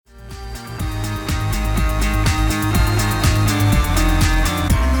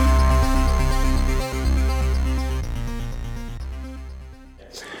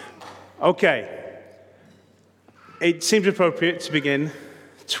Okay. It seems appropriate to begin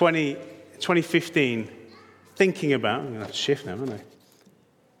 2015 thinking about, I'm going to have to shift now, aren't I?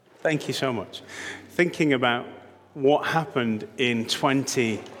 Thank you so much. Thinking about what happened in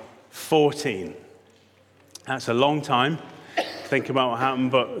 2014. That's a long time to think about what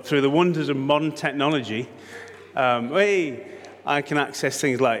happened, but through the wonders of modern technology, I can access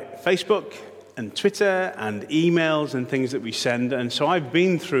things like Facebook and Twitter and emails and things that we send. And so I've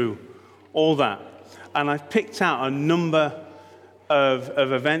been through all that. And I've picked out a number of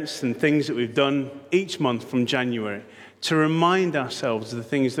events and things that we've done each month from January to remind ourselves of the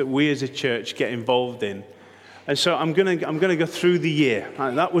things that we as a church get involved in. And so I'm going to go through the year.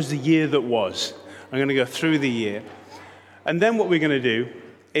 That was the year that was. I'm going to go through the year. And then what we're going to do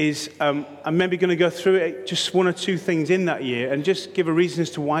is I'm maybe going to go through it, just one or two things in that year and just give a reason as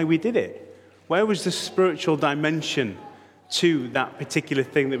to why we did it. Where was the spiritual dimension to that particular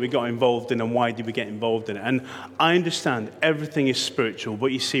thing that we got involved in, and why did we get involved in it? And I understand everything is spiritual,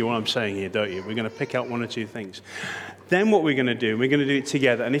 but you see what I'm saying here, don't you? We're going to pick out one or two things. Then what we're going to do it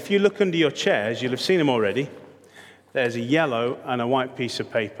together. And if you look under your chairs, you'll have seen them already. There's a yellow and a white piece of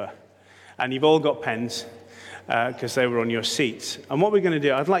paper. And you've all got pens because they were on your seats. And what we're going to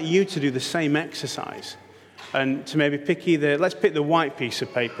do, I'd like you to do the same exercise and to maybe let's pick the white piece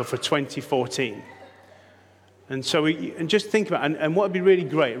of paper for 2014. And so and just think about it. And what would be really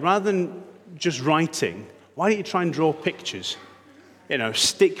great, rather than just writing, why don't you try and draw pictures?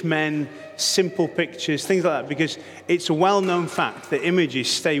 Stick men, simple pictures, things like that, because it's a well-known fact that images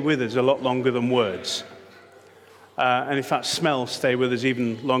stay with us a lot longer than words. And in fact, smells stay with us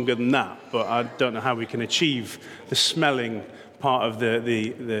even longer than that. But I don't know how we can achieve the smelling part of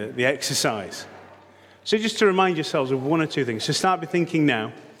the exercise. So just to remind yourselves of one or two things. So start by thinking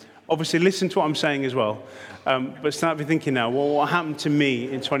now. Obviously, listen to what I'm saying as well. But start by thinking now, well, what happened to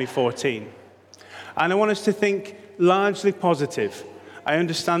me in 2014? And I want us to think largely positive. I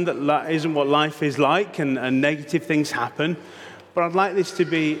understand that isn't what life is like, and negative things happen. But I'd like this to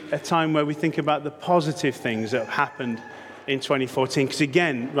be a time where we think about the positive things that have happened in 2014. Because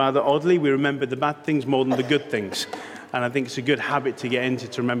again, rather oddly, we remember the bad things more than the good things. And I think it's a good habit to get into,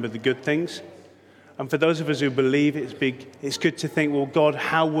 to remember the good things. And for those of us who believe, it's good to think, well, God,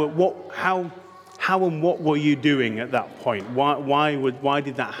 how and what were you doing at that point? Why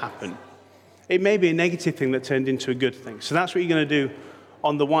did that happen? It may be a negative thing that turned into a good thing. So that's what you're going to do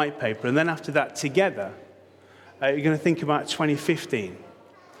on the white paper. And then after that, together, you're going to think about 2015.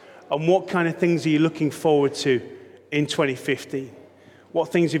 And what kind of things are you looking forward to in 2015?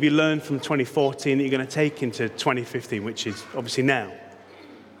 What things have you learned from 2014 that you're going to take into 2015, which is obviously now?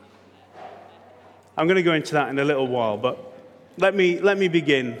 I'm going to go into that in a little while, but let me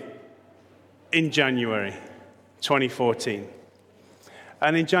begin in January 2014.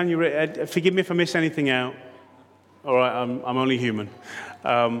 And in January, forgive me if I miss anything out. All right, I'm only human.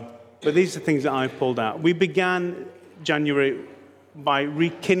 But these are things that I pulled out. We began January by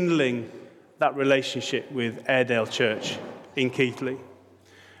rekindling that relationship with Airedale Church in Keighley.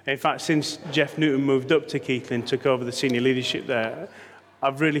 In fact, since Jeff Newton moved up to Keighley and took over the senior leadership there,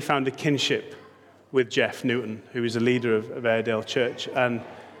 I've really found a kinship with Jeff Newton, who is the leader of Airedale Church. And,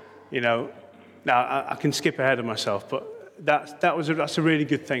 now I can skip ahead of myself, but that's a really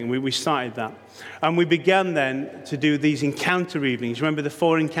good thing. We started that. And we began then to do these encounter evenings. Remember the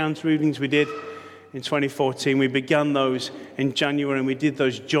 4 encounter evenings we did in 2014? We began those in January, and we did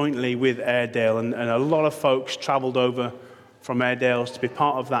those jointly with Airedale. And a lot of folks traveled over from Airedale's to be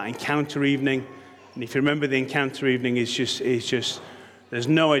part of that encounter evening. And if you remember, the encounter evening is just there's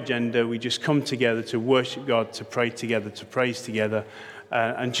no agenda. We just come together to worship God, to pray together, to praise together,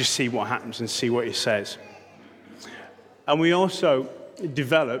 and just see what happens and see what He says. And we also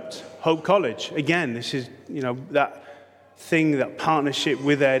developed Hope College. Again, this is, that thing, that partnership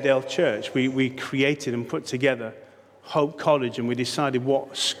with Airedale Church. We created and put together Hope College, and we decided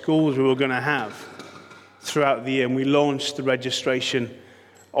what schools we were going to have throughout the year, and we launched the registration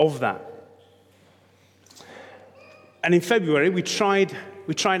of that. And in February, we tried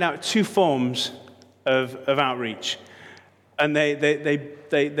out 2 forms of outreach, and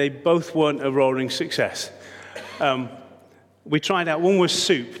they both weren't a roaring success. We tried out, one was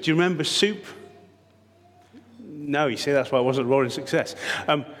soup. Do you remember soup? No, you see, that's why it wasn't a roaring success.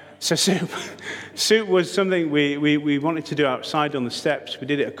 So soup was something we wanted to do outside on the steps. We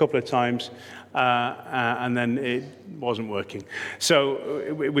did it a couple of times, and then it wasn't working.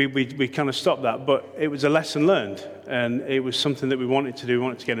 So we kind of stopped that, but it was a lesson learned, and it was something that we wanted to do, we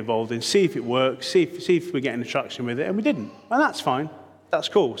wanted to get involved in, see if it works, see if we're getting traction with it, and we didn't. And that's fine. That's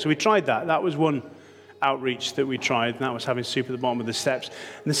cool. So we tried that. That was one outreach that we tried, and that was having soup at the bottom of the steps.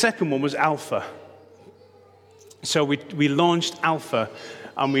 And the second one was Alpha. So we launched Alpha,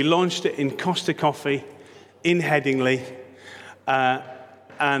 and we launched it in Costa Coffee, in Headingley,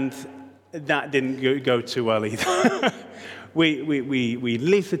 and that didn't go too well either. we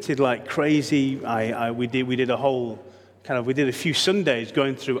leafleted like crazy. We did a whole we did a few Sundays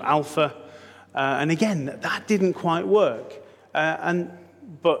going through Alpha, and again that didn't quite work.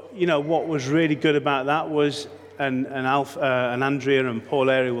 But what was really good about that was, and Andrea and Paul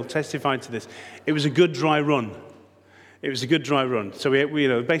Airy will testify to this, it was a good dry run. It was a good dry run. So we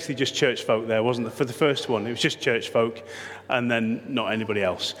basically just church folk there, wasn't it? For the first one, it was just church folk, and then not anybody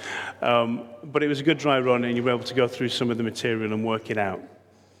else. But it was a good dry run, and you were able to go through some of the material and work it out.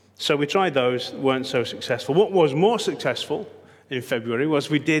 So we tried those, weren't so successful. What was more successful in February was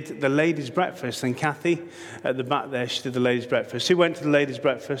we did the ladies' breakfast, and Kathy at the back there, she did the ladies' breakfast. Who went to the ladies'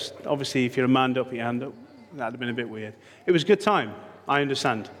 breakfast? Obviously, if you're a man, up your hand up. That'd have been a bit weird. It was a good time, I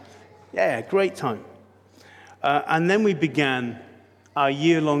understand. Yeah, great time. And then we began our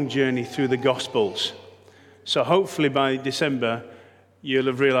year-long journey through the Gospels. So hopefully by December, you'll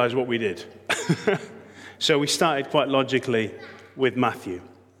have realized what we did. So we started quite logically with Matthew.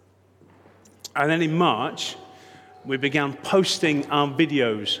 And then in March, we began posting our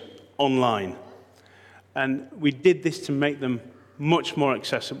videos online. And we did this to make them much more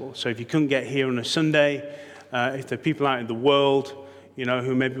accessible. So if you couldn't get here on a Sunday, if there are people out in the world,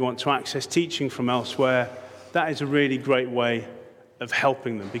 who maybe want to access teaching from elsewhere, that is a really great way of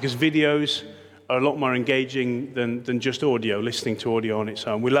helping them, because videos are a lot more engaging than just audio, listening to audio on its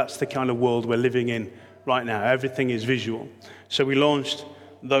own. Well, that's the kind of world we're living in right now. Everything is visual. So we launched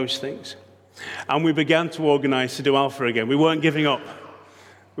those things. And we began to organize to do Alpha again. We weren't giving up.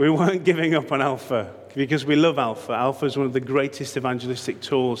 We weren't giving up on Alpha because we love Alpha. Alpha is one of the greatest evangelistic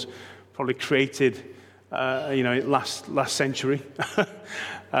tools probably created, last century.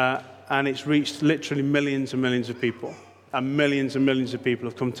 And it's reached literally millions and millions of people. And millions of people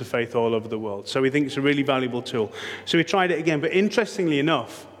have come to faith all over the world. So we think it's a really valuable tool. So we tried it again. But interestingly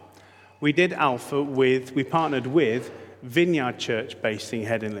enough, we did Alpha we partnered with Vineyard Church based in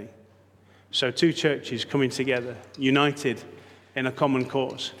Headingley. So two churches coming together, united in a common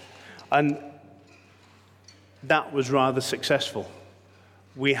cause. And that was rather successful.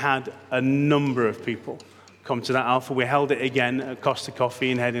 We had a number of people come to that Alpha. We held it again at Costa Coffee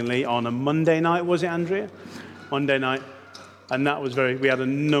in Headingley on a Monday night, was it, Andrea? Monday night. And that was we had a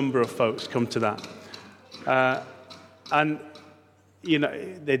number of folks come to that.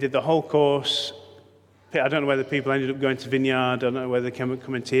 They did the whole course. I don't know whether people ended up going to Vineyard. I don't know whether they came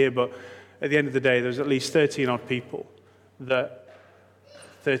into here, but at the end of the day, there was at least 13 odd people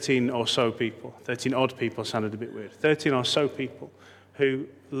 13 odd people sounded a bit weird. 13 or so people who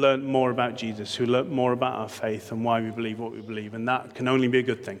learned more about Jesus, who learned more about our faith and why we believe what we believe, and that can only be a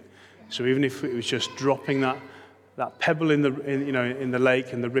good thing. So even if it was just dropping that pebble in the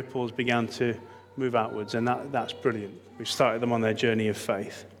lake, and the ripples began to move outwards, and that's brilliant. We've started them on their journey of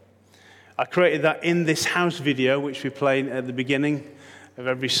faith. I created that in this house video, which we play at the beginning of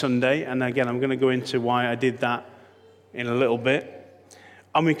every Sunday, and again, I'm going to go into why I did that in a little bit.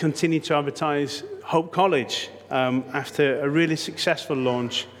 And we continue to advertise Hope College after a really successful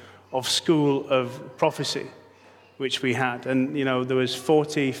launch of School of Prophecy, which we had. And, there was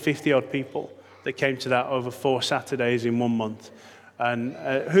 40, 50 odd people that came to that over 4 Saturdays in 1 month. And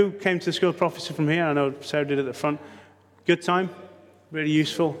who came to the School of Prophecy from here? I know Sarah did at the front. Good time? Really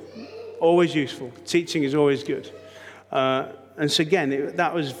useful? Always useful. Teaching is always good. And so again,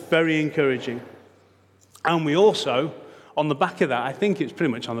 that was very encouraging. And we also, on the back of that, I think it's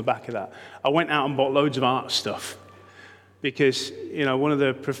pretty much on the back of that, I went out and bought loads of art stuff. Because, one of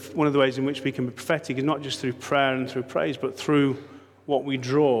the ways in which we can be prophetic is not just through prayer and through praise, but through what we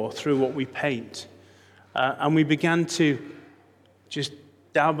draw, through what we paint. And we began to just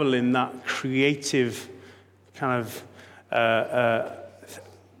dabble in that creative kind of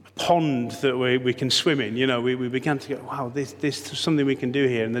pond that we can swim in. We began to go, wow, this is something we can do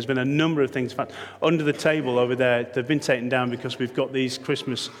here. And there's been a number of things. In fact, under the table over there, they've been taken down because we've got these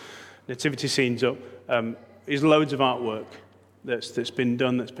Christmas nativity scenes up. There's loads of artwork that's been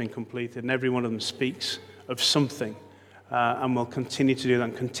done, that's been completed, and every one of them speaks of something. And we'll continue to do that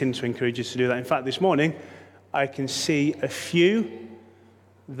and continue to encourage you to do that. In fact, this morning, I can see a few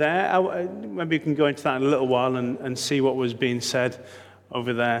there. Maybe you can go into that in a little while and see what was being said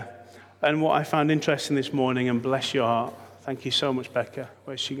over there. And what I found interesting this morning, and bless your heart, thank you so much, Becca.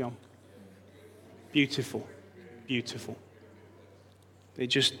 Where's she gone? Beautiful, beautiful. It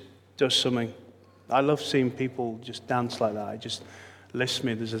just does something. I love seeing people just dance like that. lists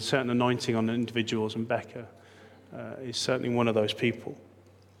me. There's a certain anointing on individuals, and Becca is certainly one of those people.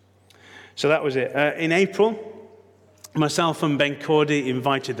 So that was it. In April, myself and Ben Cordy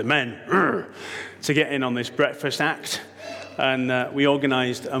invited the men to get in on this breakfast act. And we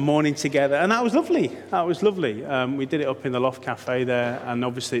organised a morning together, and that was lovely. We did it up in the Loft Cafe there, and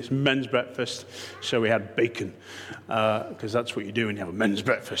obviously it's men's breakfast, so we had bacon, because that's what you do when you have a men's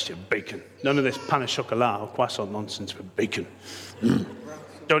breakfast, you have bacon. None of this pain au chocolat or croissant nonsense, but bacon.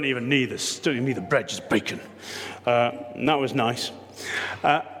 Don't even need the bread, just bacon. And that was nice.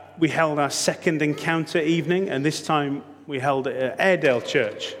 We held our second encounter evening, and this time we held it at Airedale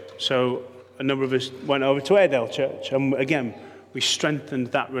Church. So a number of us went over to Airedale Church, and again, we strengthened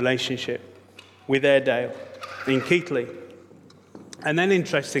that relationship with Airedale in Keighley. And then,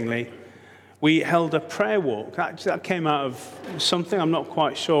 interestingly, we held a prayer walk. That came out of something, I'm not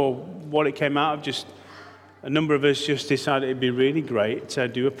quite sure what it came out of, just a number of us just decided it'd be really great to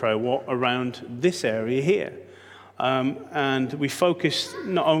do a prayer walk around this area here. And we focused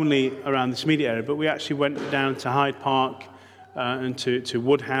not only around this immediate area, but we actually went down to Hyde Park and to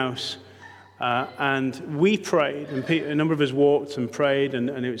Woodhouse. And we prayed, and a number of us walked and prayed, and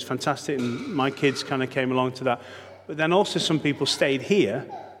it was fantastic, and my kids kind of came along to that. But then also some people stayed here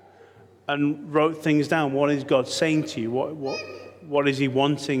and wrote things down. What is God saying to you? What is he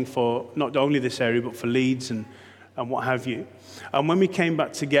wanting for not only this area, but for Leeds and what have you? And when we came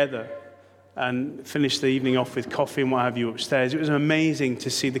back together and finished the evening off with coffee and what have you upstairs, it was amazing to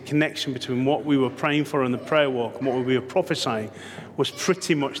see the connection between what we were praying for on the prayer walk and what we were prophesying was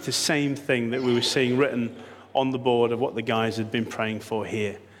pretty much the same thing that we were seeing written on the board of what the guys had been praying for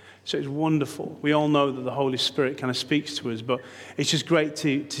here. So it's wonderful. We all know that the Holy Spirit kind of speaks to us, but it's just great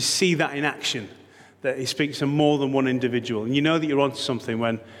to see that in action, that he speaks to more than one individual. And you know that you're onto something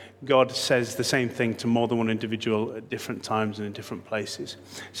when God says the same thing to more than one individual at different times and in different places.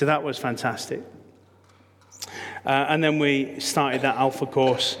 So that was fantastic. And then we started that Alpha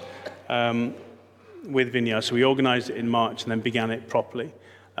course with Vineyard. So we organized it in March and then began it properly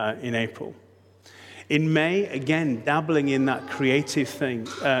in April. In May, again, dabbling in that creative thing,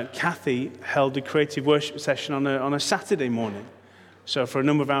 Kathy held a creative worship session on a Saturday morning. So for a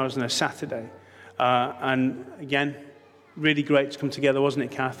number of hours on a Saturday. And again, really great to come together, wasn't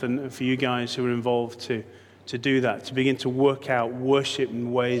it, Kath, and for you guys who were involved to do that, to begin to work out worship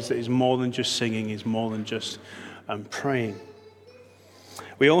in ways that is more than just singing, is more than just praying.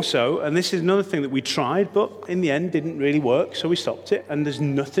 We also, and this is another thing that we tried, but in the end didn't really work, so we stopped it, and there's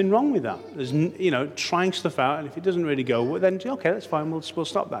nothing wrong with that. There's, trying stuff out, and if it doesn't really go, well, then, okay, that's fine, we'll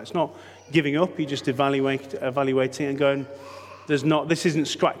stop that. It's not giving up, you just evaluating and going, this isn't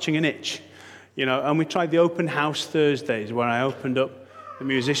scratching an itch. And we tried the open house Thursdays, where I opened up the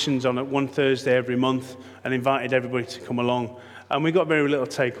musicians on one Thursday every month and invited everybody to come along. And we got very little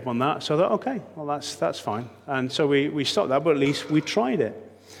take up on that. So I thought, okay, well, that's fine. And so we stopped that, but at least we tried it.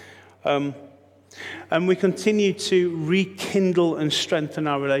 And we continued to rekindle and strengthen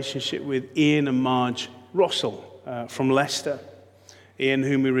our relationship with Ian and Marge Russell from Leicester. Ian,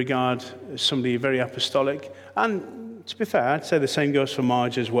 whom we regard as somebody very apostolic. And to be fair, I'd say the same goes for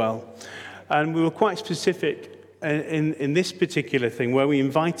Marge as well. And we were quite specific in this particular thing, where we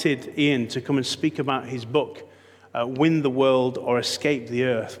invited Ian to come and speak about his book, Win the World or Escape the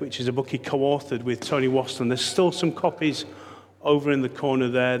Earth, which is a book he co-authored with Tony Waston. There's still some copies over in the corner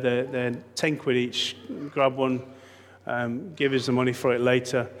there. They're 10 quid each. Grab one, give us the money for it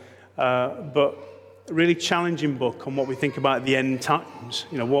later. But a really challenging book on what we think about the end times.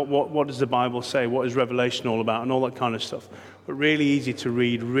 What does the Bible say? What is Revelation all about? And all that kind of stuff. But really easy to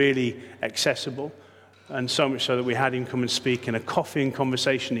read, really accessible. And so much so that we had him come and speak in a coffee and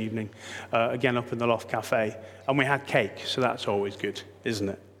conversation evening, again up in the Loft Cafe. And we had cake, so that's always good, isn't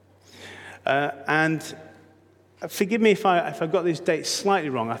it? And forgive me if I got this date slightly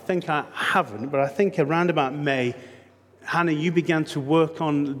wrong. I think I haven't, but I think around about May, Hannah, you began to work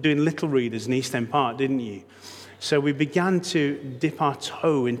on doing little readers in East End Park, didn't you? So we began to dip our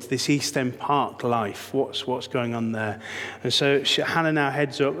toe into this East End Park life. What's going on there? And so Hannah now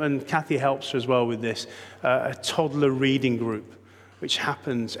heads up, and Kathy helps her as well with this, a toddler reading group, which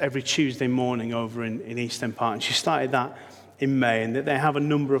happens every Tuesday morning over in East End Park. And she started that in May, and they have a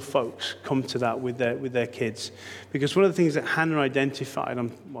number of folks come to that with their kids. Because one of the things that Hannah identified,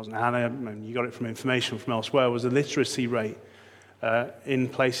 wasn't Hannah, you got it from information from elsewhere, was the literacy rate in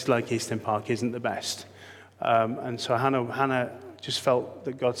places like East End Park isn't the best. And so Hannah just felt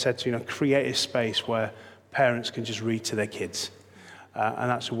that God said to create a space where parents can just read to their kids.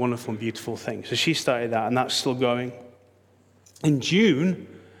 And that's a wonderful and beautiful thing. So she started that, and that's still going. In June,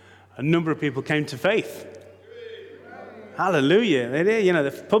 a number of people came to faith. Hallelujah. They did,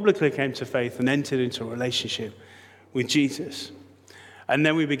 they publicly came to faith and entered into a relationship with Jesus. And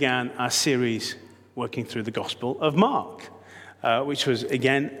then we began our series working through the Gospel of Mark, which was,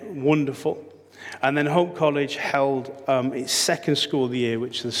 again, wonderful. And then Hope College held its second school of the year,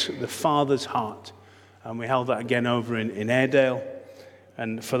 which was the Father's Heart. And we held that again over in Airedale.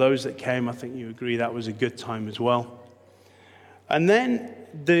 And for those that came, I think you agree that was a good time as well. And then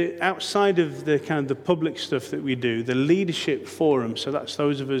outside of the kind of the public stuff that we do, the leadership forum, so that's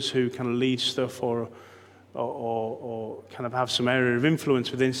those of us who kind of lead stuff or kind of have some area of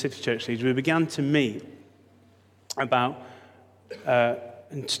influence within City Church Leeds, we began to meet about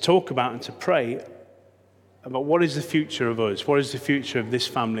and to talk about and to pray about what is the future of us, what is the future of this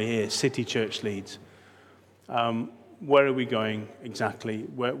family here, City Church Leeds. Where are we going exactly?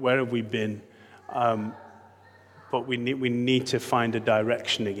 Where have we been? But we need to find a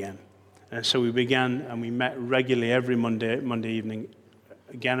direction again. And so we began, and we met regularly every Monday evening,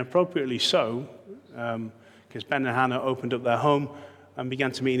 again appropriately so, because Ben and Hannah opened up their home and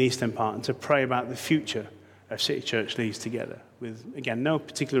began to meet in East End Park and to pray about the future of City Church Leeds together, with, again, no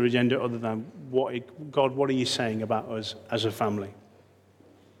particular agenda other than, God, what are you saying about us as a family?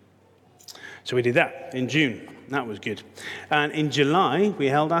 So we did that in June. That was good. And in July, we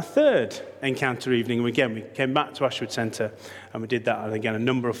held our third encounter evening. Again, we came back to Ashwood Centre, and we did that. And again, a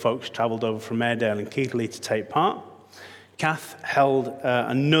number of folks travelled over from Airedale and Keighley to take part. Kath held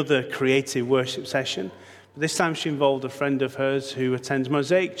another creative worship session. This time she involved a friend of hers who attends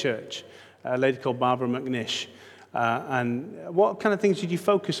Mosaic Church, a lady called Barbara McNish. And what kind of things did you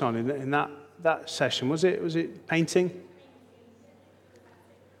focus on in that session? Was it painting?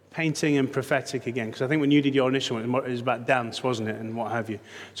 Painting and prophetic again, because I think when you did your initial one, it was about dance, wasn't it, and what have you.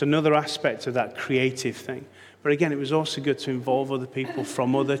 So another aspect of that creative thing. But again, it was also good to involve other people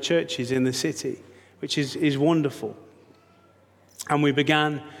from other churches in the city, which is wonderful. And we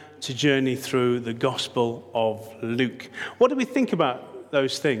began to journey through the Gospel of Luke. What did we think about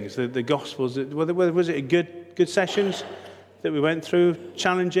those things, the Gospels? Was it a good sessions that we went through?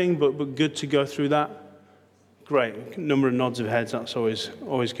 Challenging, but good to go through that? Great. Number of nods of heads, that's always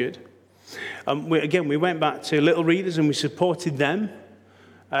good. We went back to Little Readers and we supported them,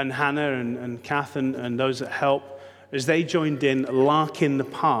 and Hannah and Kath and those that help, as they joined in Lark in the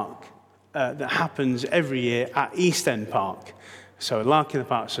Park that happens every year at East End Park. So Lark in the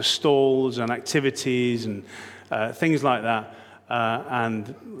Park, so stalls and activities and things like that.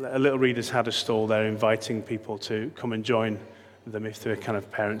 And Little Readers had a stall there inviting people to come and join them if they're kind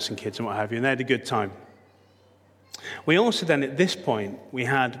of parents and kids and what have you, and they had a good time. We also then, at this point, we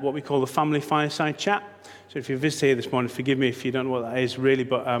had what we call the family fireside chat. So if you visit here this morning, forgive me if you don't know what that is really,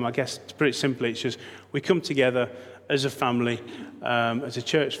 but I guess pretty simply, it's just we come together as a family, as a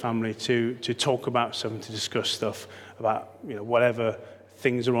church family, to talk about something, to discuss stuff about whatever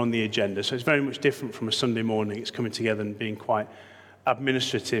things are on the agenda. So it's very much different from a Sunday morning. It's coming together and being quite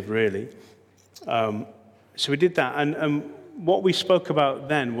administrative, really. So we did that, and what we spoke about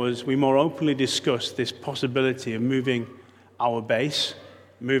then was we more openly discussed this possibility of moving our base,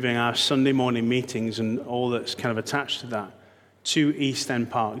 moving our Sunday morning meetings and all that's kind of attached to that to East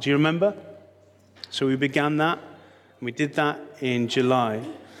End Park. Do you remember? So we began that, and we did that in July.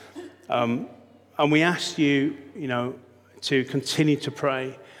 And we asked you, to continue to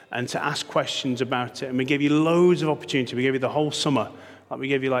pray and to ask questions about it. And we gave you loads of opportunity. We gave you the whole summer. We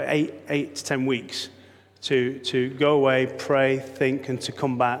gave you 8 to 10 weeks to go away, pray, think, and to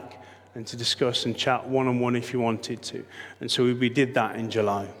come back and to discuss and chat one-on-one if you wanted to. And so we did that in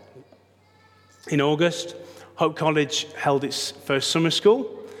July. In August, Hope College held its first summer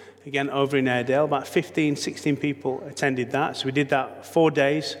school, again over in Airedale. About 15, 16 people attended that. So we did that 4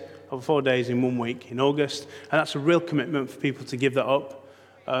 days, over 4 days in 1 week in August. And that's a real commitment for people to give that up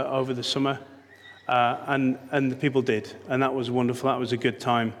over the summer. And the people did. And that was wonderful. That was a good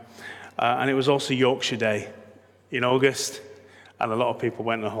time. And it was also Yorkshire Day in August, and a lot of people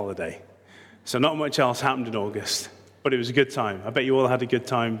went on holiday. So not much else happened in August, but it was a good time. I bet you all had a good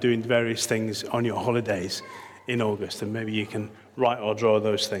time doing various things on your holidays in August, and maybe you can write or draw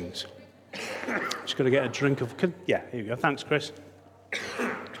those things. Just got to get a drink of... Yeah, here you go. Thanks, Chris.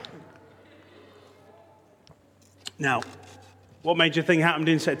 Now, what major thing happened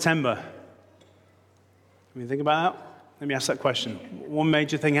in September? Can you think about that? Let me ask that question. One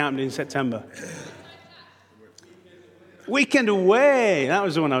major thing happened in September. Weekend away. That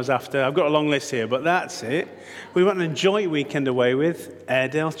was the one I was after. I've got a long list here, but that's it. We went on a joint weekend away with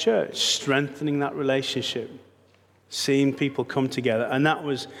Airedale Church, strengthening that relationship, seeing people come together. And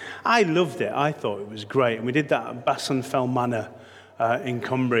I loved it. I thought it was great. And we did that at Bassenfell Manor in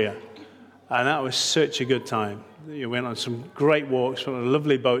Cumbria. And that was such a good time. We went on some great walks, went on a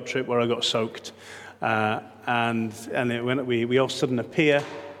lovely boat trip where I got soaked. And we all stood on a pier.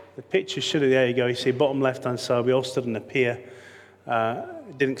 The picture should have, there you go, you see bottom left-hand side, we all stood on a pier.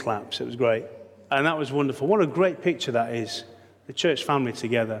 It didn't collapse, it was great. And that was wonderful. What a great picture that is. The church family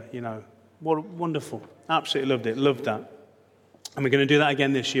together, What wonderful. Absolutely loved it, loved that. And we're going to do that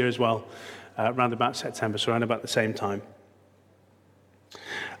again this year as well, around about September, so around about the same time.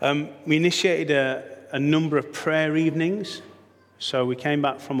 We initiated a number of prayer evenings. So we came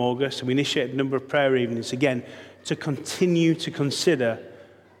back from August and we initiated a number of prayer evenings, again, to continue to consider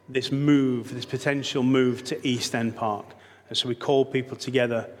this potential move to East End Park. And so we called people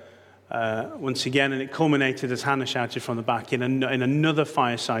together once again, and it culminated, as Hannah shouted from the back, in another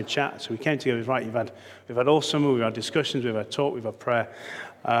fireside chat. So we came together, right, we've had all summer, we've had discussions, we've had talk, we've had prayer,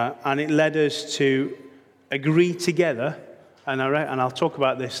 and it led us to agree together, and I'll talk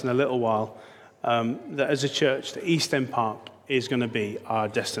about this in a little while, that as a church, the East End Park is going to be our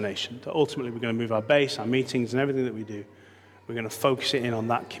destination. That ultimately we're going to move our base, our meetings, and everything that we do, we're going to focus it in on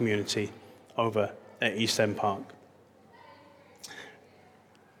that community over at East End Park.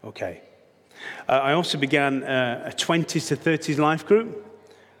 Okay. I also began a 20s to 30s life group,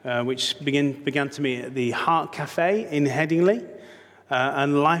 which began to meet at the Heart Cafe in Headingley.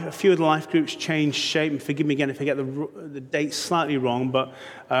 And a few of the life groups changed shape. And forgive me again if I get the dates slightly wrong, but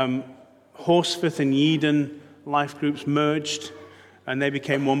Horsforth and Yeadon life groups merged, and they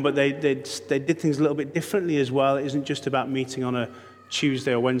became one. But they did things a little bit differently as well. It isn't just about meeting on a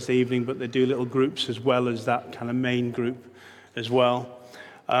Tuesday or Wednesday evening, but they do little groups as well as that kind of main group as well.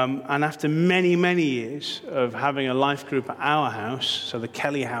 And after many, many years of having a life group at our house, so the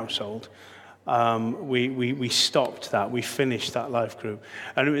Kelly household, we stopped that. We finished that life group,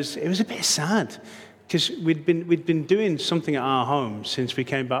 and it was a bit sad because we'd been doing something at our home since we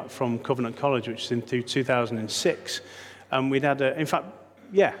came back from Covenant College, which was in 2006, and we'd had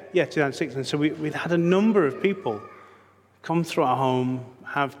 2006, and so we'd had a number of people come through our home,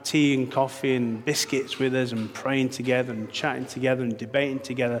 have tea and coffee and biscuits with us, and praying together and chatting together and debating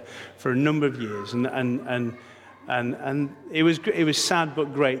together for a number of years, and it was sad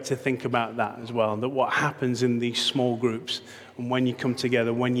but great to think about that as well, that what happens in these small groups and when you come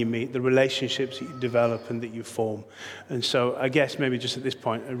together, when you meet, the relationships that you develop and that you form. And so I guess maybe just at this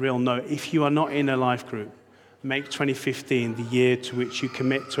point, a real note, if you are not in a life group, make 2015 the year to which you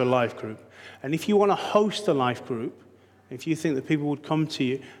commit to a life group. And if you want to host a life group, if you think that people would come to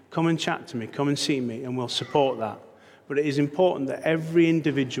you, come and chat to me, come and see me, and we'll support that. But it is important that every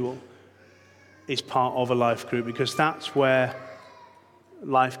individual is part of a life group, because that's where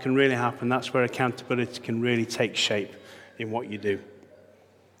life can really happen. That's where accountability can really take shape in what you do.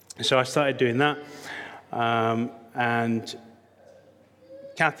 So I started doing that, and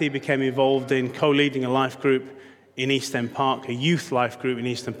Kathy became involved in co-leading a life group in East End Park, a youth life group in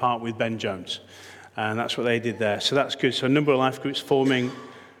East End Park with Ben Jones. And that's what they did there. So that's good. So a number of life groups forming,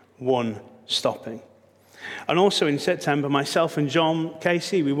 one stopping. And also in September, myself and John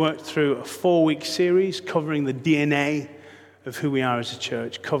Casey, we worked through a 4-week series covering the DNA of who we are as a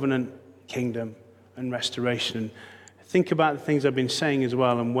church: covenant, kingdom, and restoration. And think about the things I've been saying as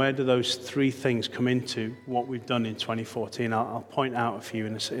well, and where do those 3 things come into what we've done in 2014. I'll point out a few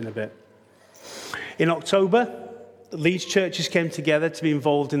in a bit. In October, Leeds churches came together to be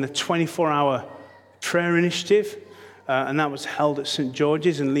involved in the 24-hour prayer initiative, and that was held at St.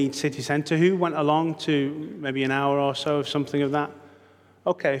 George's in Leeds City Centre. Who went along to maybe an hour or so of something of that?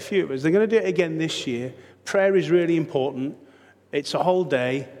 Okay, a few of us. They're going to do it again this year. Prayer is really important. It's a whole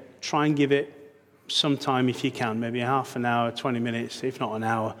day. Try and give it some time if you can, maybe a half an hour, 20 minutes, if not an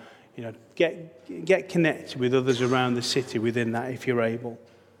hour. Get connected with others around the city within that if you're able.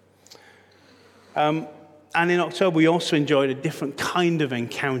 And in October, we also enjoyed a different kind of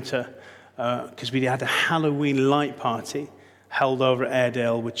encounter, because we had a Halloween light party held over at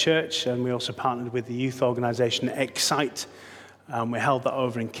Airedale with church, and we also partnered with the youth organisation Excite. We held that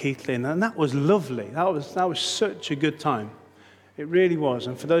over in Keighley, and that was lovely. That was such a good time. It really was.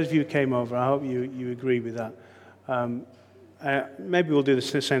 And for those of you who came over, I hope you agree with that. Maybe we'll do the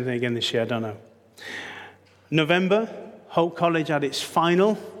same thing again this year, I don't know. November, Hope College had its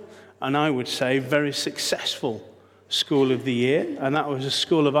final, and I would say very successful School of the Year, and that was a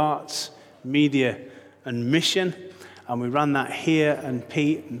School of Arts, Media and Mission, and we ran that here, and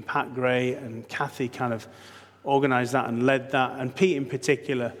Pete and Pat Gray and Kathy kind of organised that and led that, and Pete in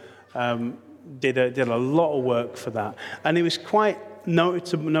particular did a lot of work for that, and it was quite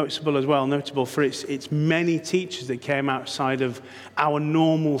noticeable as well, notable for its many teachers that came outside of our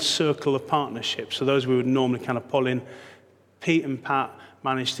normal circle of partnership. So those we would normally kind of pull in. Pete and Pat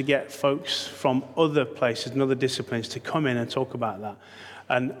managed to get folks from other places and other disciplines to come in and talk about that.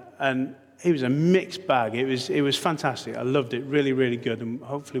 And it was a mixed bag. It was fantastic. I loved it. Really, really good. And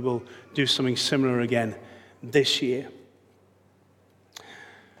hopefully we'll do something similar again this year.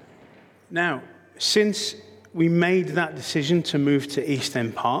 Now, since we made that decision to move to East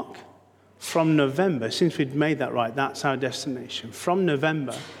End Park, from November, since we'd made that right, that's our destination. From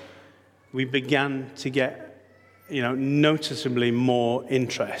November, we began to get, noticeably more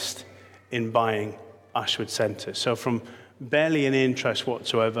interest in buying Ashwood Centre. So from barely any interest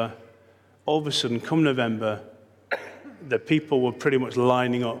whatsoever, all of a sudden, come November, the people were pretty much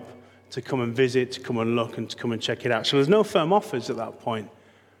lining up to come and visit, to come and look, and to come and check it out. So there's no firm offers at that point,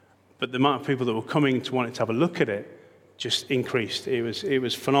 but the amount of people that were coming to wanting to have a look at it just increased. It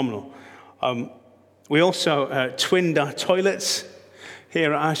was phenomenal. We also twinned our toilets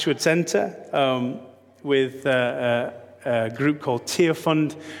here at Ashwood Centre with a group called Tier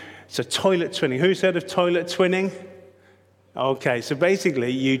Fund. It's a toilet twinning. Who's heard of toilet twinning? Okay, so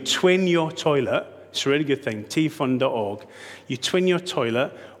basically you twin your toilet. It's a really good thing, tfund.org. You twin your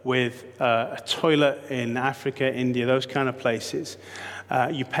toilet with a toilet in Africa, India, those kind of places.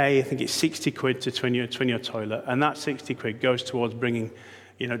 You pay, I think it's 60 quid to twin your toilet, and that 60 quid goes towards bringing,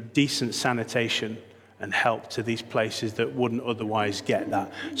 decent sanitation and help to these places that wouldn't otherwise get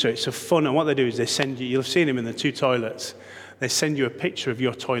that. So it's a fun, and what they do is they send you, you'll have seen them in the two toilets, they send you a picture of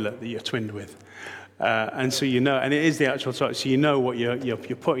your toilet that you're twinned with. And so and it is the actual toilet, so you know what you're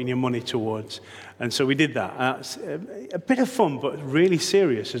putting your money towards. And so we did that. It's a bit of fun, but really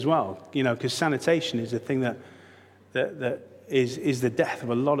serious as well, because sanitation is the thing that is the death of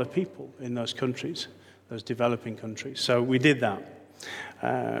a lot of people in those countries, those developing countries. So we did that.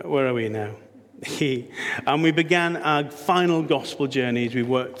 Where are we now? And we began our final gospel journey as we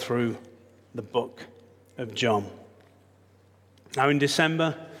worked through the book of John. Now in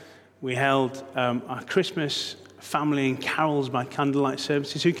December, we held our Christmas family and carols by candlelight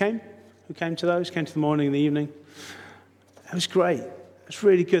services. Who came? Who came to those? Came to the morning and the evening? It was great. It was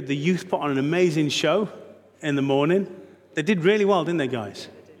really good. The youth put on an amazing show in the morning. They did really well, didn't they, guys?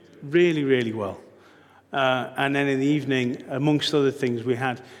 Really, really well. And then in the evening, amongst other things, we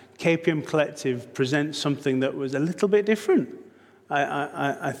had KPM Collective present something that was a little bit different,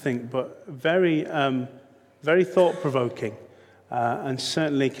 I think, but very, very thought-provoking, and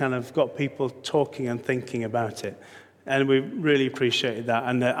certainly kind of got people talking and thinking about it. And we really appreciated that.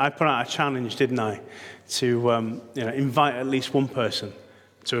 And I put out a challenge, didn't I, to invite at least one person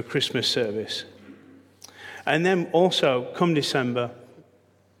to a Christmas service. And then also, come December,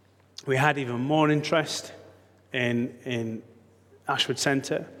 we had even more interest in Ashwood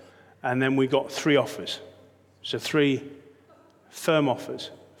Centre, and then we got 3 offers. So 3 firm offers,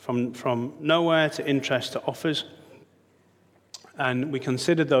 from nowhere to interest to offers. And we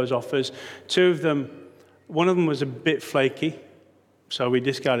considered those offers. 2 of them, one of them was a bit flaky, so we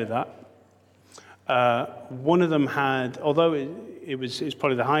discarded that. One of them had, although it was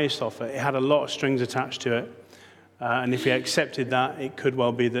probably the highest offer, it had a lot of strings attached to it. And if we accepted that, it could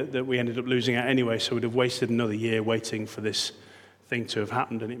well be that we ended up losing it anyway, so we'd have wasted another year waiting for this thing to have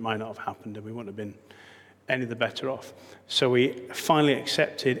happened, and it might not have happened, and we wouldn't have been any the better off. So we finally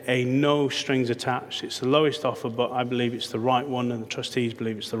accepted a no strings attached. It's the lowest offer, but I believe it's the right one, and the trustees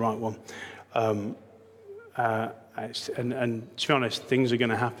believe it's the right one. And to be honest, things are going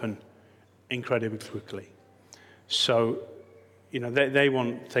to happen incredibly quickly. So, they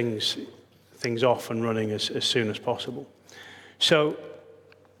want things off and running as soon as possible. So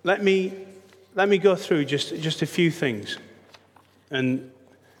let me go through just a few things. And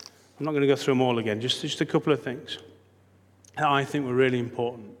I'm not going to go through them all again, just a couple of things that I think were really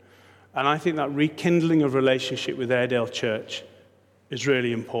important. And I think that rekindling of relationship with Airedale Church is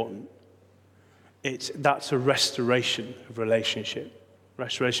really important. That's a restoration of relationship.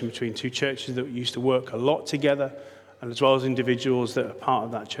 Restoration between 2 churches that used to work a lot together, and as well as individuals that are part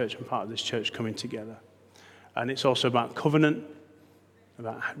of that church and part of this church coming together. And it's also about covenant,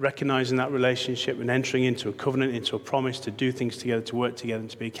 about recognizing that relationship and entering into a covenant, into a promise to do things together, to work together, and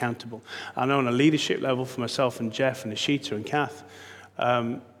to be accountable. I know on a leadership level for myself and Jeff and Ashita and Kath,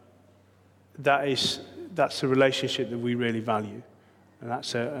 that's a relationship that we really value. And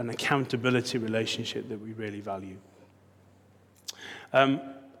that's an accountability relationship that we really value.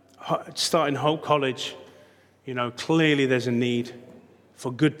 Starting Hope College, clearly there's a need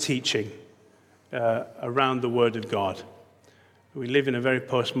for good teaching around the Word of God. We live in a very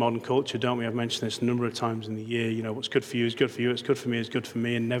postmodern culture, don't we? I've mentioned this a number of times in the year. What's good for you is good for you, what's good for me is good for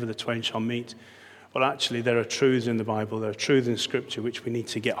me, and never the twain shall meet. Well, actually, there are truths in the Bible, there are truths in Scripture which we need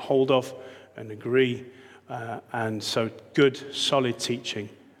to get hold of and agree And so good, solid teaching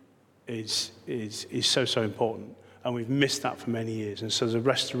is so important. And we've missed that for many years. And so there's a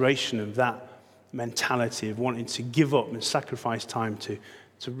restoration of that mentality of wanting to give up and sacrifice time to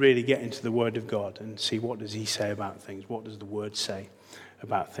really get into the Word of God and see what does He say about things, what does the Word say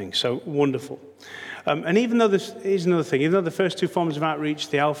about things. So wonderful. And even though here's another thing, even though the first two forms of outreach,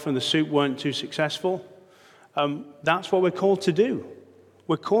 the Alpha and the Soup, weren't too successful, that's what we're called to do.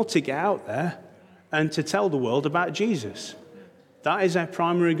 We're called to get out there and to tell the world about Jesus. That is our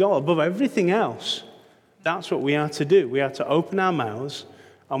primary goal. Above everything else, that's what we are to do. We are to open our mouths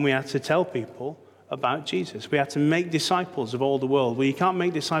and we are to tell people about Jesus. We are to make disciples of all the world. Well, you can't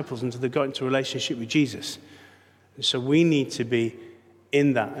make disciples until they've got into a relationship with Jesus. And so we need to be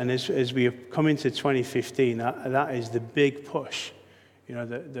in that. And as we have come into 2015, that is the big push.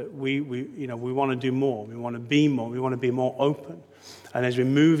 That we want to do more. We want to be more. We want to be more open. And as we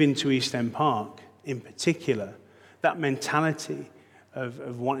move into East End Park, in particular, that mentality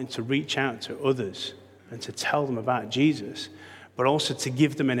of wanting to reach out to others and to tell them about Jesus, but also to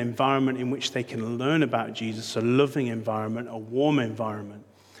give them an environment in which they can learn about Jesus, a loving environment, a warm environment.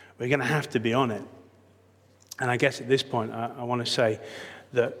 We're going to have to be on it. And I guess at this point, I want to say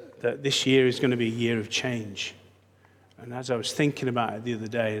that this year is going to be a year of change. And as I was thinking about it the other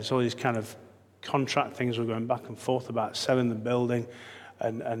day, there's all these kind of contract things we're going back and forth about, selling the building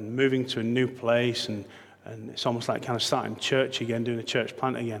and moving to a new place, and it's almost like kind of starting church again, doing a church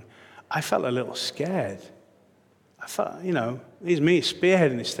plant again. I felt a little scared. I felt, it's me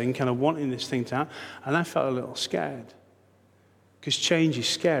spearheading this thing, kind of wanting this thing to happen, and I felt a little scared. Because change is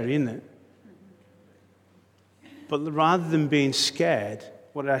scary, isn't it? But rather than being scared,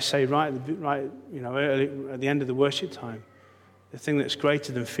 what did I say early, at the end of the worship time? The thing that's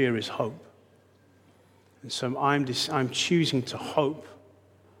greater than fear is hope. And so I'm choosing to hope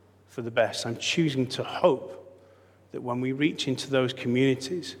for the best. I'm choosing to hope that when we reach into those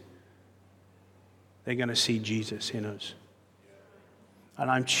communities, they're going to see Jesus in us. And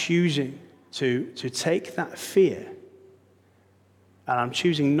I'm choosing to take that fear, and I'm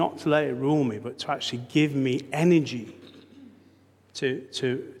choosing not to let it rule me, but to actually give me energy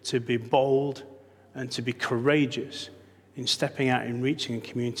to be bold and to be courageous in stepping out and reaching a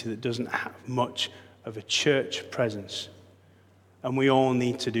community that doesn't have much of a church presence. And we all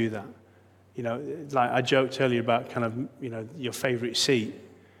need to do that. Like I joked earlier about kind of, your favorite seat.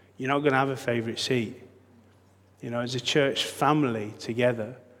 You're not going to have a favorite seat. As a church family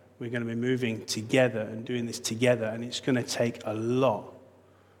together, we're going to be moving together and doing this together, and it's going to take a lot.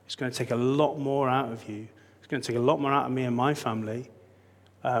 It's going to take a lot more out of you. It's going to take a lot more out of me and my family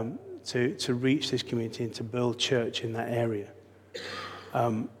to reach this community and to build church in that area.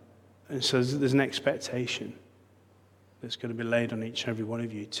 And so there's an expectation that's going to be laid on each and every one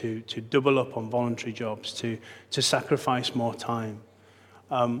of you to double up on voluntary jobs, to sacrifice more time.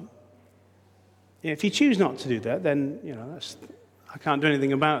 If you choose not to do that, then I can't do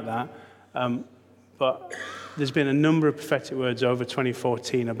anything about that. But there's been a number of prophetic words over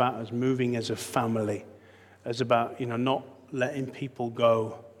 2014 about us moving as a family, as about not letting people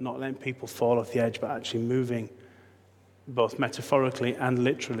go, not letting people fall off the edge, but actually moving both metaphorically and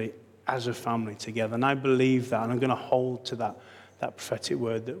literally as a family together. And I believe that, and I'm going to hold to that prophetic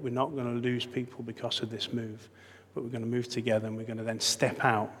word, that we're not going to lose people because of this move, but we're going to move together, and we're going to then step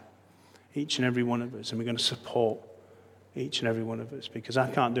out, each and every one of us, and we're going to support each and every one of us, because I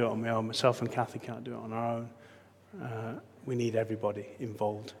can't do it on my own. Myself and Kathy can't do it on our own. We need everybody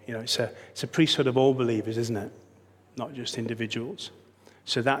involved. It's a priesthood of all believers, isn't it? Not just individuals.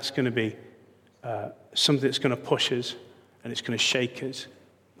 So that's going to be something that's going to push us, and it's going to shake us.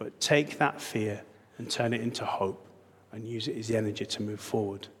 But take that fear and turn it into hope and use it as the energy to move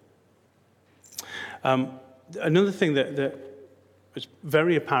forward. Another thing that was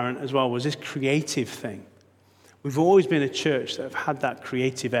very apparent as well was this creative thing. We've always been a church that have had that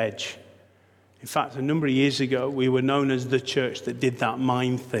creative edge. In fact, a number of years ago, we were known as the church that did that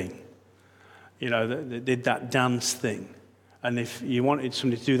mime thing, that did that dance thing. And if you wanted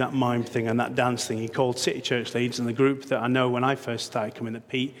somebody to do that mime thing and that dance thing, you called City Church leads, and the group that I know when I first started coming, that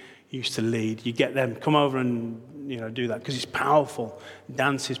Pete used to lead, you get them, come over and do that, because it's powerful.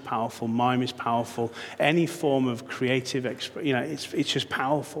 Dance is powerful, mime is powerful, any form of creative, it's just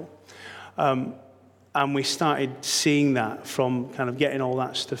powerful. And we started seeing that from kind of getting all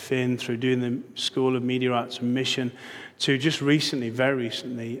that stuff in through doing the School of Media Arts and Mission to just recently, very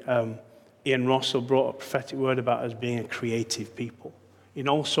recently, Ian Russell brought a prophetic word about us being a creative people in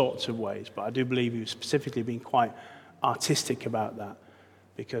all sorts of ways, but I do believe he was specifically being quite artistic about that,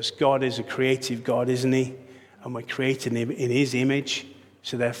 because God is a creative God, isn't he? And we're created in his image,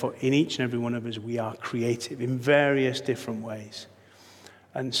 So therefore, in each and every one of us, we are creative in various different ways.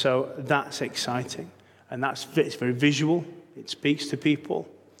 And so that's exciting. And it's very visual. It speaks to people.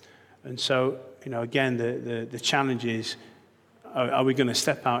 And so, again, the challenge is, are we going to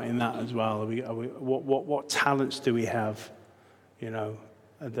step out in that as well? What talents do we have,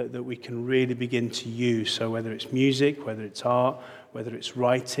 that we can really begin to use? So whether it's music, whether it's art, whether it's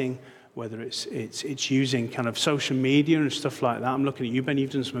writing, whether it's using kind of social media and stuff like that. I'm looking at you, Ben.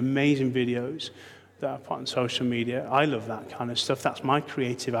 You've done some amazing videos that I put on social media. I love that kind of stuff. That's my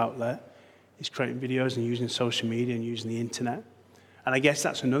creative outlet, is creating videos and using social media and using the internet. And I guess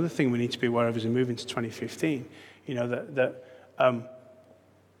that's another thing we need to be aware of as we move into 2015. That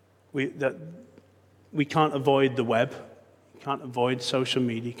we can't avoid the web. You can't avoid social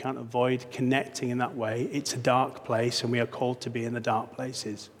media. You can't avoid connecting in that way. It's a dark place, and we are called to be in the dark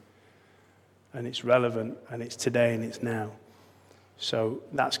places. And it's relevant, and it's today, and it's now. So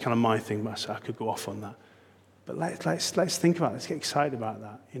that's kind of my thing, but I could go off on that. But let's think about it. Let's get excited about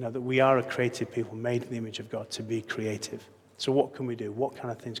that. that we are a creative people made in the image of God to be creative. So what can we do? What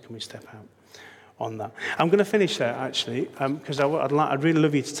kind of things can we step out on that? I'm going to finish there, actually, because I'd really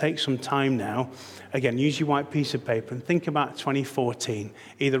love you to take some time now. Again, use your white piece of paper and think about 2014.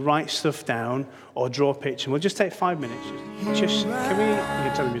 Either write stuff down or draw a picture. We'll just take 5 minutes.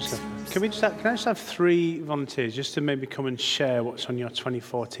 Can I just have 3 volunteers just to maybe come and share what's on your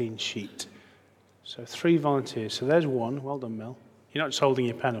 2014 sheet? So 3 volunteers. So there's 1. Well done, Mel. You're not just holding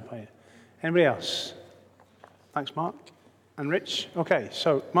your pen up, are you? Anybody else? Thanks, Mark. And Rich? Okay,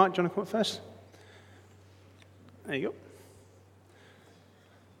 so Mark, do you want to come up first? There you go.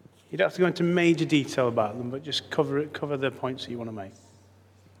 You don't have to go into major detail about them, but just cover the points that you want to make.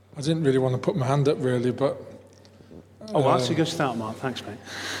 I didn't really want to put my hand up, really, but... well, that's a good start, Mark. Thanks, mate.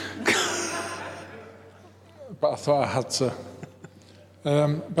 But I thought I had to.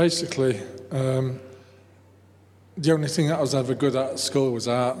 Basically, the only thing that I was ever good at school was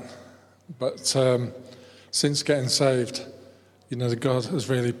art. But since getting saved, God has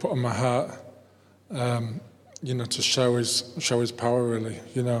really put on my heart, to show his power, really,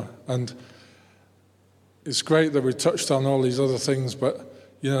 And it's great that we touched on all these other things, but,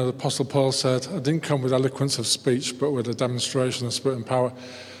 the Apostle Paul said, I didn't come with eloquence of speech, but with a demonstration of spirit and power.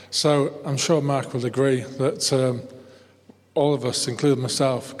 So I'm sure Mark will agree that all of us, including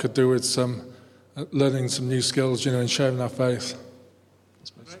myself, could do with some learning some new skills, and sharing our faith. That's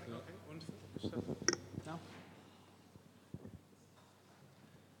basically it. Wonderful. No?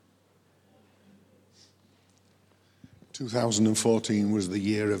 2014 was the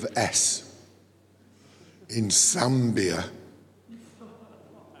year of S in Zambia.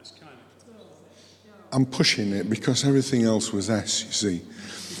 I'm pushing it because everything else was S, you see.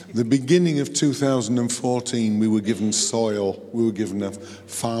 The beginning of 2014, we were given soil, we were given a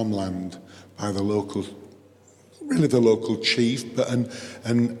farmland by the local chief, but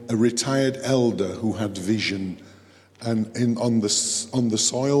a retired elder who had vision. And on the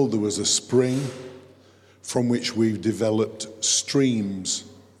soil, there was a spring from which we've developed streams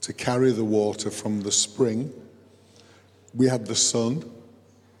to carry the water from the spring. We had the sun,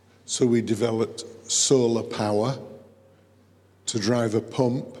 so we developed solar power to drive a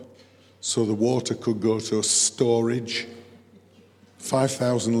pump so the water could go to storage,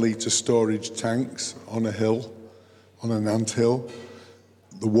 5,000 litre storage tanks on a hill, on an anthill.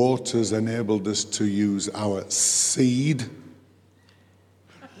 The water's enabled us to use our seed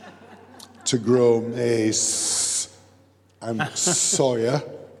to grow maize and soya.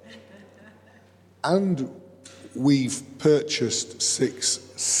 And we've purchased 6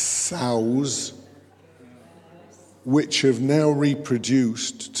 sows, which have now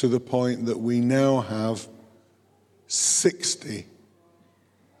reproduced to the point that we now have 60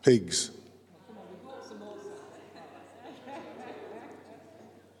 pigs.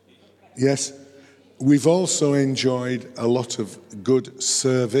 Yes, we've also enjoyed a lot of good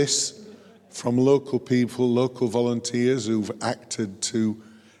service from local people, local volunteers who've acted to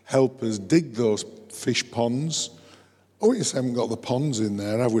help us dig those fish ponds. Oh, we just haven't got the ponds in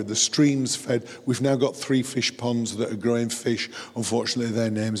there, have we? The streams fed. We've now got 3 fish ponds that are growing fish. Unfortunately, their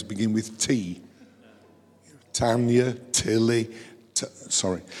names begin with T. Tanya, Tilly,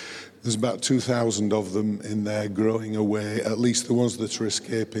 There's about 2,000 of them in there growing away, at least the ones that are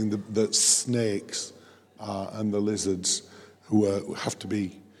escaping, the snakes and the lizards who have to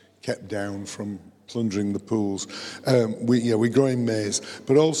be kept down from plundering the pools. We're growing maize.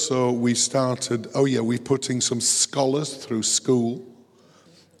 But also we're putting some scholars through school.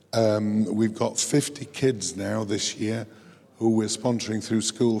 We've got 50 kids now this year who we're sponsoring through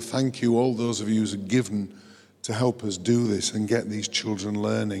school. Thank you, all those of you who've given to help us do this and get these children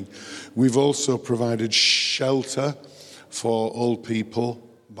learning. We've also provided shelter for old people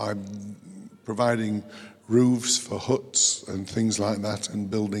by providing roofs for huts and things like that and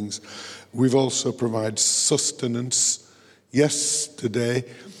buildings. We've also provided sustenance. Yesterday,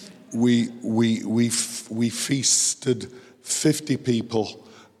 we feasted 50 people.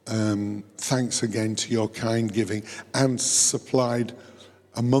 Thanks again to your kind giving, and supplied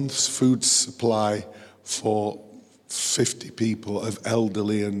a month's food supply for 50 people of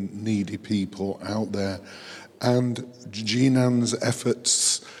elderly and needy people out there. And Jean-Ann's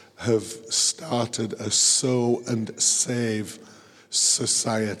efforts have started a Sow and Save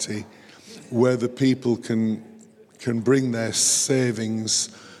society where the people can bring their savings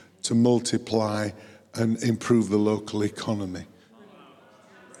to multiply and improve the local economy.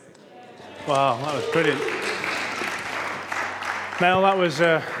 Wow, that was brilliant. Mel,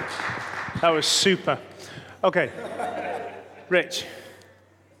 that was super. Okay, Rich,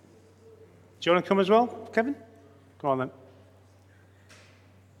 do you want to come as well, Kevin? Come on then.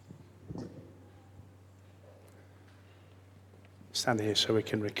 Stand here so we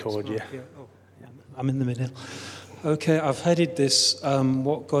can record you. I'm in the middle. Okay, I've headed this,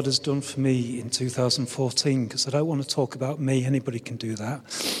 what God has done for me in 2014, because I don't want to talk about me. Anybody can do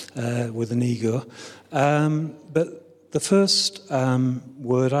that with an ego. But the first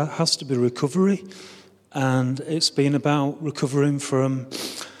word has to be recovery. And it's been about recovering from,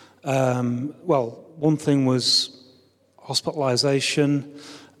 one thing was hospitalisation.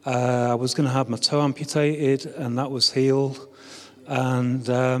 I was going to have my toe amputated, and that was healed. And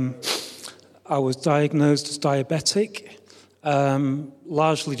I was diagnosed as diabetic,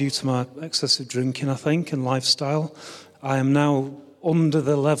 largely due to my excessive drinking, I think, and lifestyle. I am now under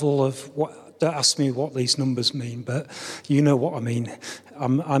the level of what. Don't ask me what these numbers mean, but you know what I mean.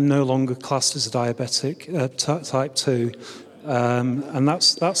 I'm no longer classed as a diabetic, type 2, and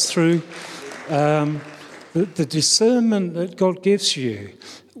that's through the discernment that God gives you.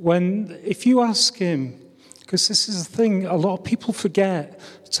 If you ask Him, because this is the thing, a lot of people forget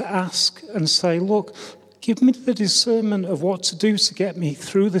to ask and say, look, give me the discernment of what to do to get me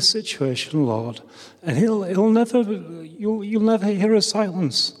through this situation, Lord. And you'll never hear a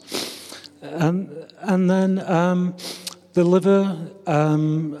silence. And then the liver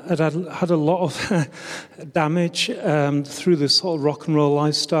had a lot of damage through this sort of rock and roll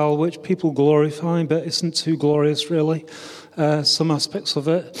lifestyle, which people glorify, but isn't too glorious, really, some aspects of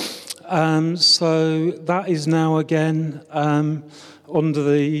it. So that is now again under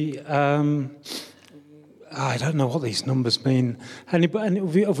the... I don't know what these numbers mean. Have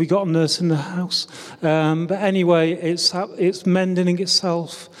we got a nurse in the house? But anyway, it's mending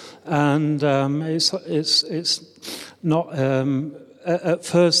itself, and it's not. At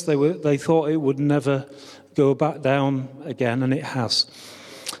first, they thought it would never go back down again, and it has.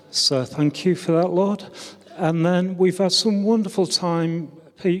 So thank you for that, Lord. And then we've had some wonderful time,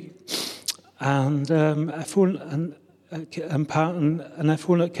 Pete, and everyone and Pat and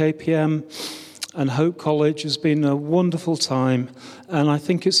everyone at KPM. And Hope College has been a wonderful time. And I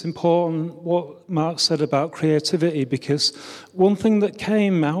think it's important what Mark said about creativity, because one thing that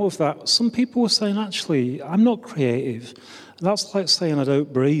came out of that, some people were saying, actually, I'm not creative. That's like saying I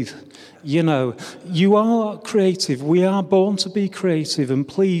don't breathe. You know, you are creative. We are born to be creative. And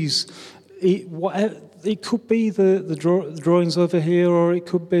please, it could be the drawings over here, or it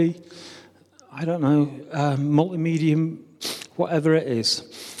could be, I don't know, multimedia, whatever it is.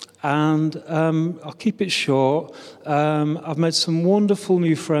 And I'll keep it short. I've made some wonderful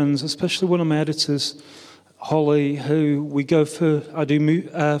new friends, especially one of my editors, Holly, who I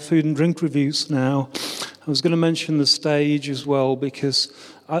do food and drink reviews now. I was going to mention the stage as well, because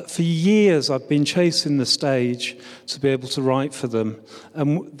for years I've been chasing the stage to be able to write for them.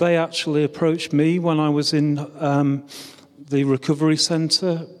 And they actually approached me when I was in the recovery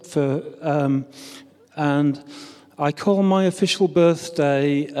centre and I call my official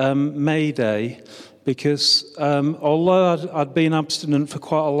birthday May Day, because although I'd been abstinent for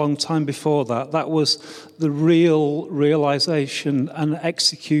quite a long time before that, that was the real realization and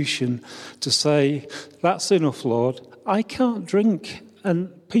execution to say, that's enough, Lord. I can't drink. And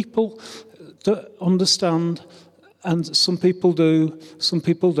people don't understand, and some people do, some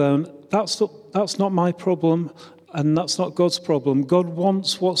people don't. That's not my problem, and that's not God's problem. God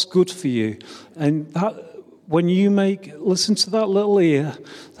wants what's good for you. And that, when you listen to that little ear,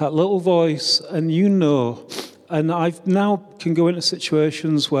 that little voice, and you know, and I now can go into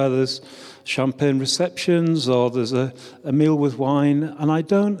situations where there's champagne receptions or there's a meal with wine, and I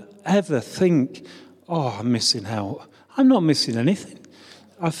don't ever think, oh, I'm missing out. I'm not missing anything.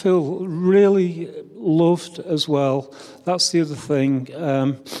 I feel really loved as well. That's the other thing.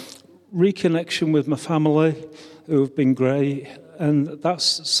 Reconnection with my family, who have been great, and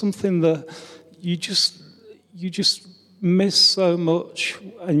that's something that you just miss so much,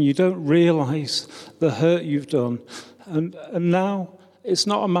 and you don't realise the hurt you've done. And now it's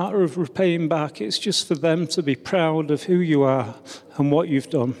not a matter of repaying back, it's just for them to be proud of who you are and what you've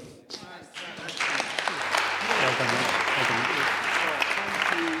done.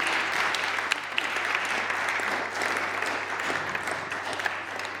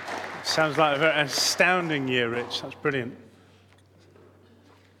 Sounds like a very astounding year, Rich. That's brilliant.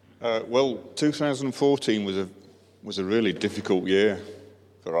 Well, 2014 was a really difficult year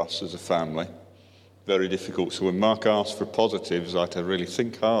for us as a family. Very difficult. So when Mark asked for positives, I had to really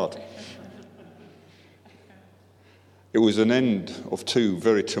think hard. It was an end of 2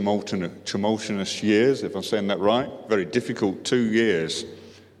 very tumultuous years, if I'm saying that right. Very difficult 2 years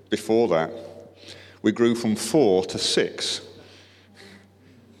before that. We grew from 4 to 6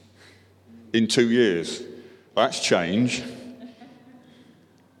 in 2 years. That's change.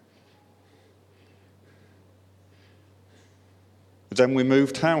 Then we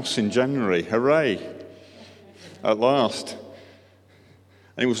moved house in January. Hooray! At last.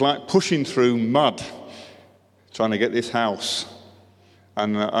 And it was like pushing through mud, trying to get this house.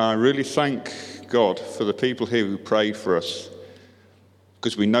 And I really thank God for the people here who prayed for us,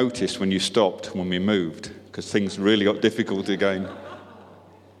 because we noticed when you stopped when we moved, because things really got difficult again.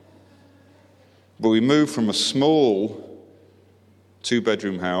 But we moved from a small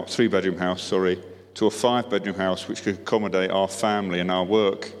 3-bedroom house, to a 5-bedroom house which could accommodate our family and our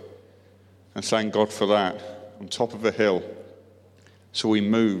work. And thank God for that, on top of a hill. So we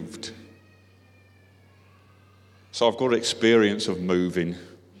moved. So I've got experience of moving,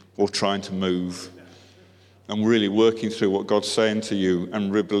 or trying to move, and really working through what God's saying to you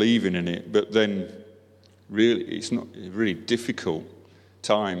and believing in it. But then, really, it's not really difficult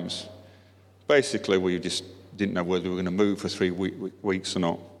times. Basically, we just didn't know whether we were going to move for 3 weeks or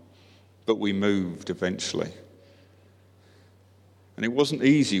not. But we moved eventually. And it wasn't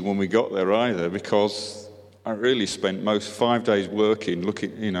easy when we got there either, because I really spent most 5 days working,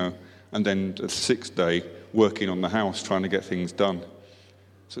 and then the 6th day working on the house, trying to get things done.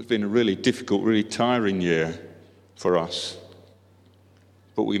 So it's been a really difficult, really tiring year for us.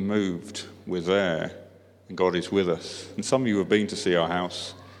 But we moved, we're there, and God is with us. And some of you have been to see our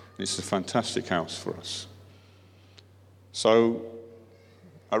house. It's a fantastic house for us. So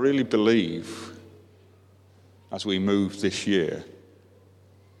I really believe, as we move this year,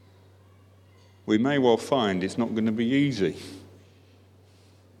 we may well find it's not going to be easy.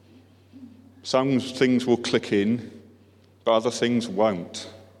 Some things will click in, but other things won't.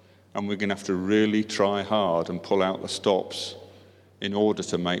 And we're going to have to really try hard and pull out the stops in order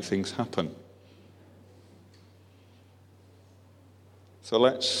to make things happen. So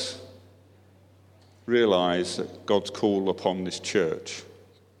let's realize that God's call upon this church.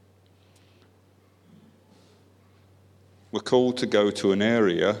 We're called to go to an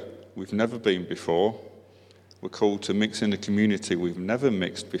area we've never been before. We're called to mix in a community we've never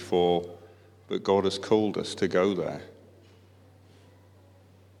mixed before, but God has called us to go there.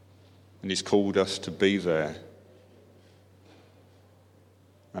 And He's called us to be there.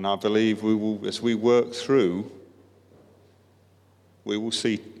 And I believe we will, as we work through, we will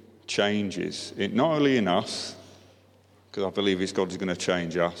see changes, not only in us, because I believe God is going to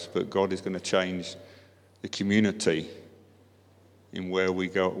change us, but God is going to change the community in where we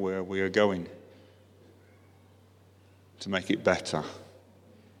are going, to make it better.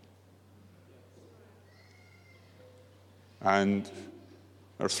 And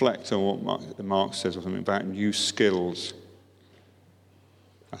I reflect on what Mark says or something about new skills.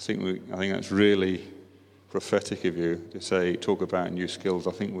 I think that's really prophetic of you to talk about new skills.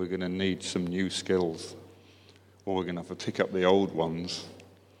 I think we're going to need some new skills, or we're going to have to pick up the old ones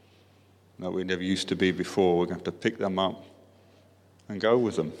that we never used to be before. We're going to have to pick them up and go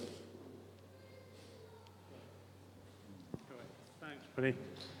with them. Thanks, buddy.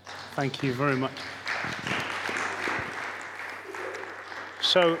 Thank you very much.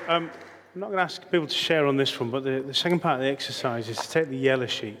 So I'm not going to ask people to share on this one, but the second part of the exercise is to take the yellow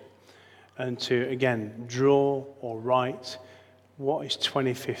sheet and to, again, draw or write what is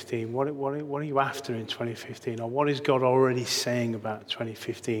 2015, what are you after in 2015, or what is God already saying about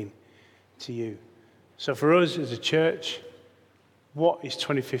 2015 to you. So for us as a church, what is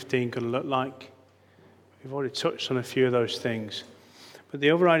 2015 going to look like? We've already touched on a few of those things. But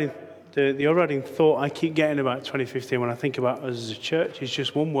the overriding thought I keep getting about 2015 when I think about us as a church is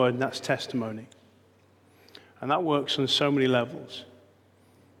just one word, and that's testimony. And that works on so many levels.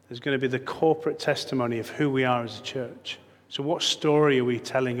 There's going to be the corporate testimony of who we are as a church. So what story are we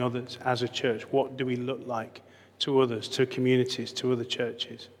telling others as a church? What do we look like to others, to communities, to other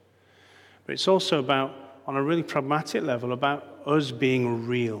churches? But it's also about, on a really pragmatic level, about us being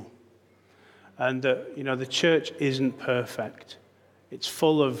real. And the church isn't perfect. It's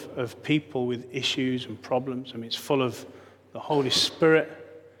full of people with issues and problems. I mean, it's full of the Holy Spirit.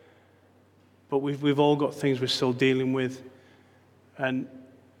 But we've all got things we're still dealing with. And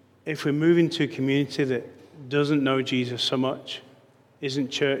if we're moving to a community that doesn't know Jesus so much, isn't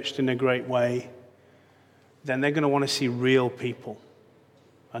churched in a great way, then they're going to want to see real people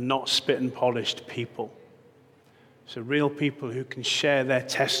and not spit and polished people. So real people who can share their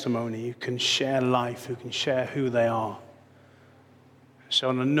testimony, who can share life, who can share who they are. So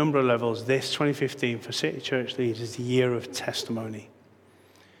on a number of levels, this 2015 for City Church Leeds is the year of testimony.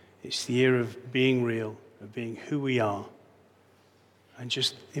 It's the year of being real, of being who we are, and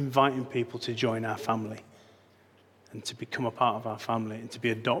just inviting people to join our family and to become a part of our family and to be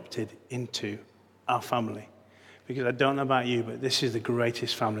adopted into our family. Because I don't know about you, but this is the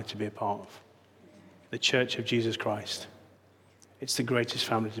greatest family to be a part of. The Church of Jesus Christ. It's the greatest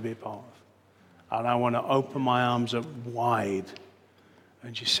family to be a part of. And I want to open my arms up wide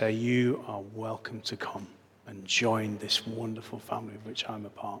and just say, you are welcome to come and join this wonderful family of which I'm a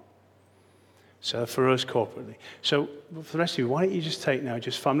part. So for us corporately. So for the rest of you, why don't you just take now,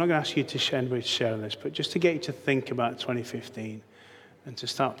 I'm not going to ask you to share anybody to share on this, but just to get you to think about 2015 and to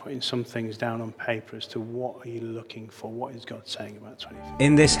start putting some things down on paper as to what are you looking for, what is God saying about 2015.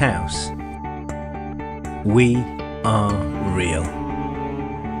 In this house, we are real.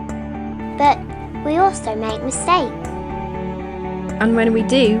 But we also make mistakes. And when we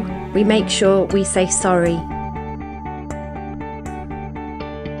do, we make sure we say sorry.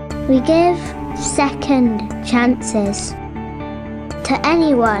 We give second chances to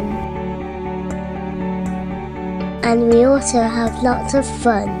anyone. And we also have lots of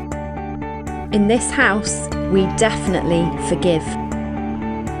fun. In this house, we definitely forgive.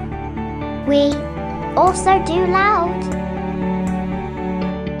 We also do loud.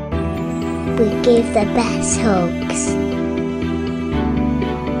 We give the best hugs.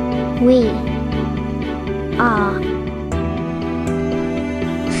 We are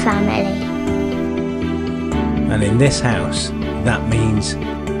family. And in this house, that means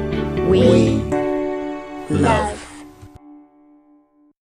we love.